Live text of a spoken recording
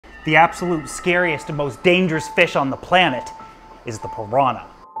The absolute scariest and most dangerous fish on the planet is the piranha.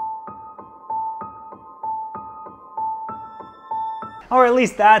 Or at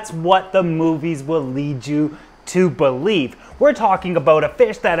least that's what the movies will lead you to believe. We're talking about a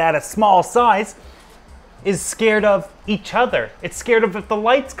fish that at a small size is scared of each other. It's scared of if the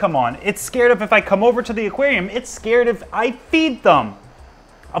lights come on. It's scared of if I come over to the aquarium. It's scared if I feed them.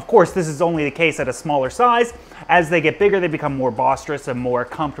 Of course, this is only the case at a smaller size. As they get bigger, they become more boisterous and more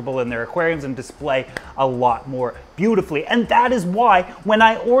comfortable in their aquariums and display a lot more beautifully. And that is why when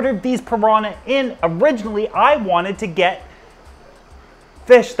I ordered these piranha in, originally I wanted to get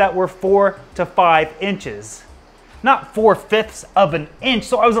fish that were 4 to 5 inches. Not 4/5 of an inch.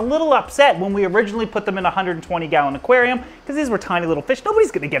 So I was a little upset when we originally put them in a 120-gallon aquarium because these were tiny little fish.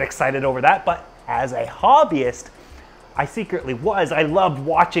 Nobody's gonna get excited over that, but as a hobbyist, I secretly was. I loved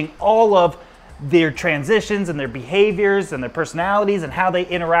watching all of their transitions and their behaviors and their personalities and how they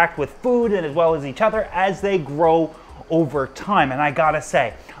interact with food and as well as each other as they grow over time. And I gotta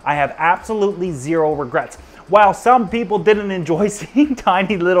say, I have absolutely zero regrets. While some people didn't enjoy seeing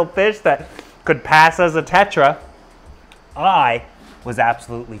tiny little fish that could pass as a tetra, I was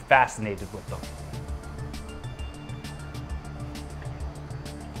absolutely fascinated with them.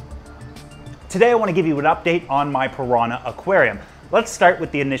 Today I want to give you an update on my piranha aquarium. Let's start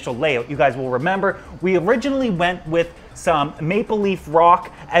with the initial layout. You guys will remember we originally went with some maple leaf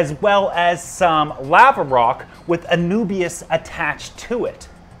rock as well as some lava rock with Anubias attached to it.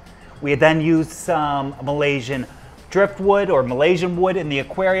 We then used some Malaysian driftwood or Malaysian wood in the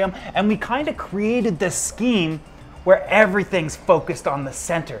aquarium, and we kind of created this scheme where everything's focused on the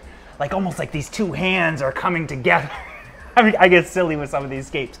center. Like almost like these two hands are coming together. I mean, I get silly with some of these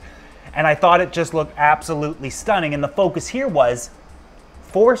scapes. And I thought it just looked absolutely stunning. And the focus here was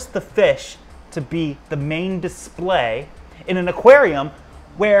force the fish to be the main display in an aquarium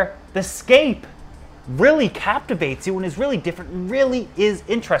where the scape really captivates you and is really different, really is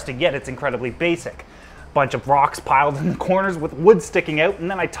interesting, yet it's incredibly basic. Bunch of rocks piled in the corners with wood sticking out, and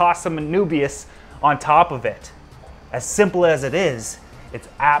then I toss some Anubias on top of it. As simple as it is, it's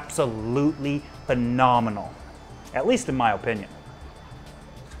absolutely phenomenal, at least in my opinion.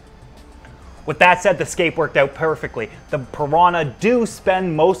 With that said, the scape worked out perfectly. The piranha do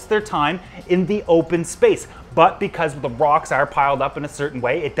spend most of their time in the open space, but because the rocks are piled up in a certain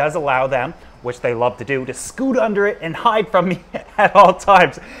way, it does allow them, which they love to do, to scoot under it and hide from me at all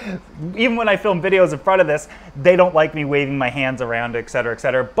times. Even when I film videos in front of this, they don't like me waving my hands around,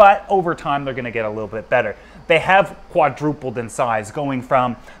 etc., but over time they're gonna get a little bit better. They have quadrupled in size, going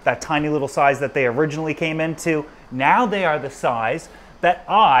from that tiny little size that they originally came into. Now they are the size that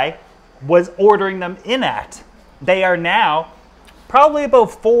I was ordering them in at. They are now probably about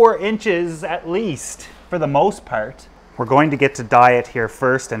 4 inches at least for the most part. We're going to get to diet here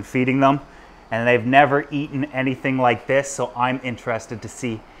first and feeding them, and they've never eaten anything like this, so I'm interested to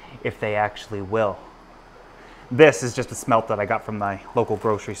see if they actually will. This is just a smelt that I got from my local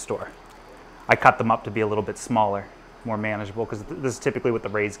grocery store. I cut them up to be a little bit smaller, more manageable, because this is typically what the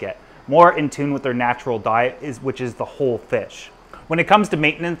rays get. More in tune with their natural diet, which is the whole fish. When it comes to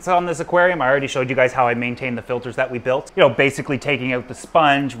maintenance on this aquarium, I already showed you guys how I maintain the filters that we built. You know, basically taking out the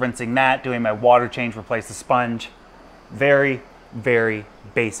sponge, rinsing that, doing my water change, replace the sponge. Very, very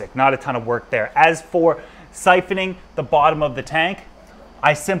basic. Not a ton of work there. As for siphoning the bottom of the tank,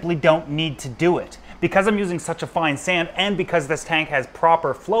 I simply don't need to do it. Because I'm using such a fine sand and because this tank has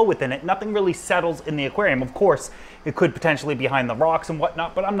proper flow within it, nothing really settles in the aquarium. Of course, it could potentially be behind the rocks and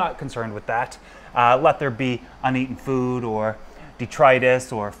whatnot, but I'm not concerned with that. Let there be uneaten food or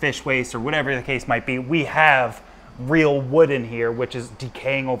detritus or fish waste or whatever the case might be. We have real wood in here, which is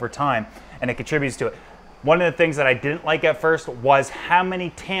decaying over time, and it contributes to it. One of the things that I didn't like at first was how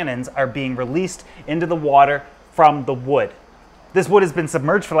many tannins are being released into the water from the wood. This wood has been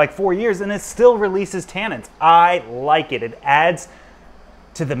submerged for like 4 years and it still releases tannins. I like it. It adds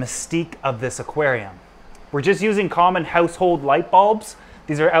to the mystique of this aquarium. We're just using common household light bulbs.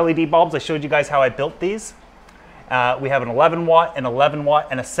 These are LED bulbs. I showed you guys how I built these. We have an 11 watt, an 11 watt,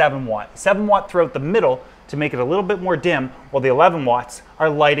 and a 7 watt. 7 watt throughout the middle to make it a little bit more dim, while the 11 watts are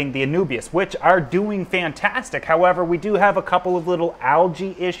lighting the Anubias, which are doing fantastic. However, we do have a couple of little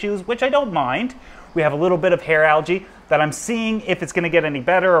algae issues, which I don't mind. We have a little bit of hair algae that I'm seeing if it's gonna get any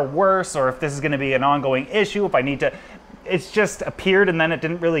better or worse, or if this is gonna be an ongoing issue, if I need to, it's just appeared and then it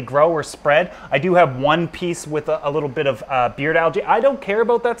didn't really grow or spread. I do have one piece with a little bit of beard algae. I don't care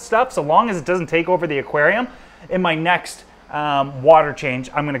about that stuff so long as it doesn't take over the aquarium. In my next water change,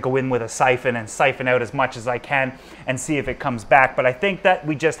 I'm going to go in with a siphon and siphon out as much as I can and see if it comes back. But I think that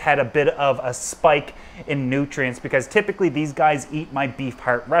we just had a bit of a spike in nutrients because typically these guys eat my beef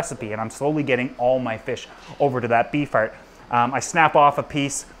heart recipe, and I'm slowly getting all my fish over to that beef heart. I snap off a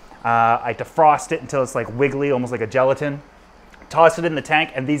piece, I defrost it until it's like wiggly, almost like a gelatin, toss it in the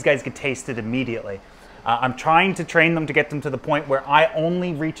tank, and these guys can taste it immediately. I'm trying to train them to get them to the point where I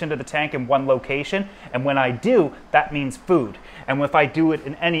only reach into the tank in one location, and when I do, that means food. And if I do it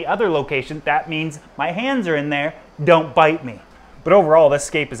in any other location, that means my hands are in there, don't bite me. But overall, this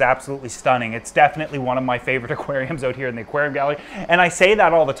scape is absolutely stunning. It's definitely one of my favorite aquariums out here in the aquarium gallery, and I say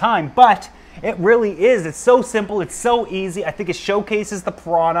that all the time, but it really is. It's so simple, it's so easy. I think it showcases the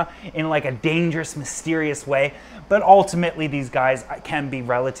piranha in like a dangerous, mysterious way, but ultimately these guys can be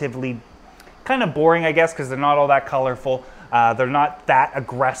relatively kind of boring, I guess, because they're not all that colorful. They're not that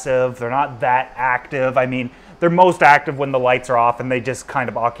aggressive. They're not that active. I mean, they're most active when the lights are off and they just kind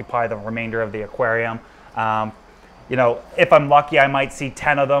of occupy the remainder of the aquarium. You know, if I'm lucky, I might see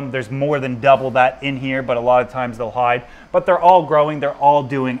 10 of them. There's more than double that in here, but a lot of times they'll hide. But they're all growing. They're all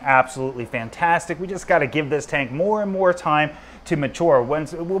doing absolutely fantastic. We just got to give this tank more and more time to mature.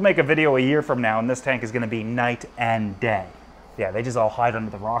 We'll make a video a year from now, and this tank is going to be night and day. Yeah, they just all hide under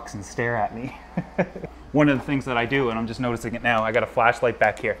the rocks and stare at me. One of the things that I do, and I'm just noticing it now, I got a flashlight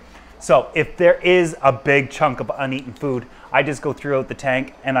back here. So if there is a big chunk of uneaten food, I just go throughout the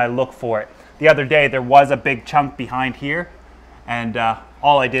tank and I look for it. The other day, there was a big chunk behind here, and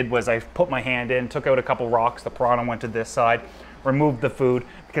all I did was I put my hand in, took out a couple rocks, the piranha went to this side, removed the food,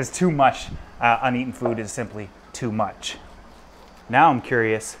 because too much uneaten food is simply too much. Now I'm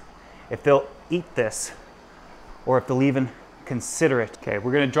curious if they'll eat this, or if they'll even consider it. Okay,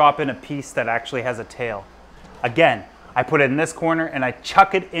 we're gonna drop in a piece that actually has a tail. Again, I put it in this corner and I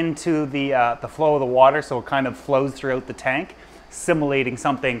chuck it into the flow of the water so it kind of flows throughout the tank, simulating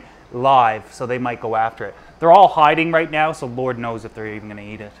something live, so they might go after it. They're all hiding right now, so Lord knows if they're even gonna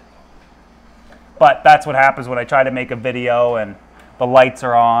eat it. But that's what happens when I try to make a video and the lights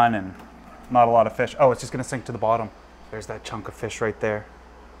are on and not a lot of fish. Oh, it's just gonna sink to the bottom. There's that chunk of fish right there.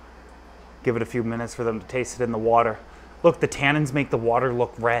 Give it a few minutes for them to taste it in the water. Look, the tannins make the water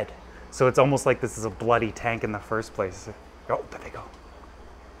look red. So it's almost like this is a bloody tank in the first place. Oh, there they go.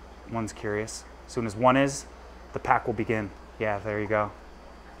 One's curious. As soon as one is, the pack will begin. Yeah, there you go.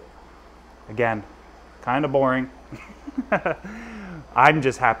 Again, kind of boring. I'm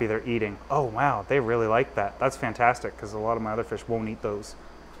just happy they're eating. Oh, wow, they really like that. That's fantastic, because a lot of my other fish won't eat those.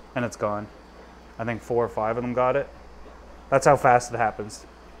 And it's gone. I think 4 or 5 of them got it. That's how fast it happens.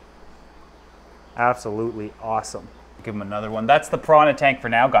 Absolutely awesome. Give them another one. That's the piranha tank for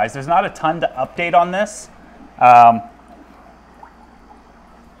now, guys. There's not a ton to update on this. But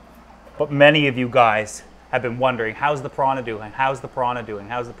many of you guys have been wondering, how's the piranha doing? How's the piranha doing?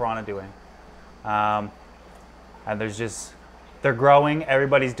 How's the piranha doing? And there's just, they're growing.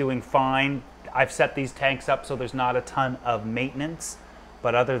 Everybody's doing fine. I've set these tanks up so there's not a ton of maintenance.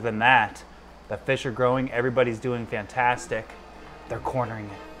 But other than that, the fish are growing. Everybody's doing fantastic. They're cornering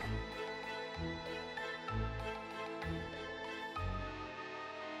it.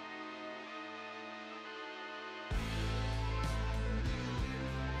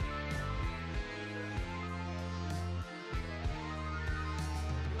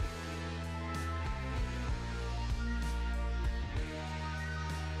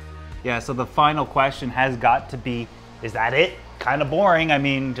 Yeah, so the final question has got to be, is that it? Kind of boring. I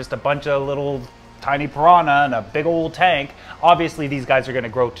mean, just a bunch of little tiny piranha and a big old tank. Obviously, these guys are going to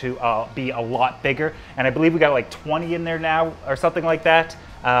grow to be a lot bigger, and I believe we got like 20 in there now or something like that.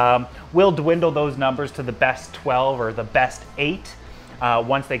 We'll dwindle those numbers to the best 12 or the best 8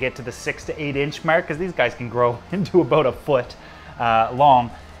 once they get to the 6 to 8 inch mark, because these guys can grow into about a foot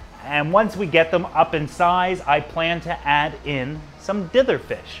long. And once we get them up in size, I plan to add in some dither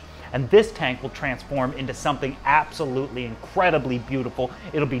fish. And this tank will transform into something absolutely incredibly beautiful.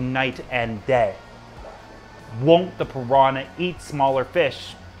 It'll be night and day. Won't the piranha eat smaller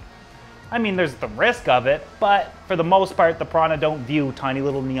fish? I mean, there's the risk of it, but for the most part, the piranha don't view tiny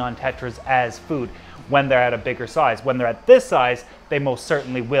little neon tetras as food when they're at a bigger size. When they're at this size, they most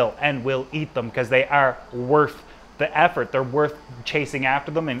certainly will, and will eat them, because they are worth the effort. They're worth chasing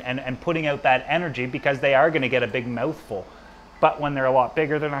after them and putting out that energy, because they are going to get a big mouthful. But when they're a lot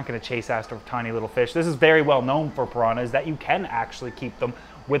bigger, they're not going to chase after tiny little fish. This is very well known for piranhas, that you can actually keep them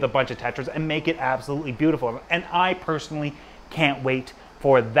with a bunch of tetras and make it absolutely beautiful. And I personally can't wait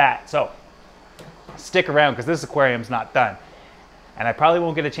for that. So stick around, because this aquarium's not done. And I probably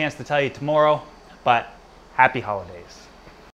won't get a chance to tell you tomorrow, but happy holidays.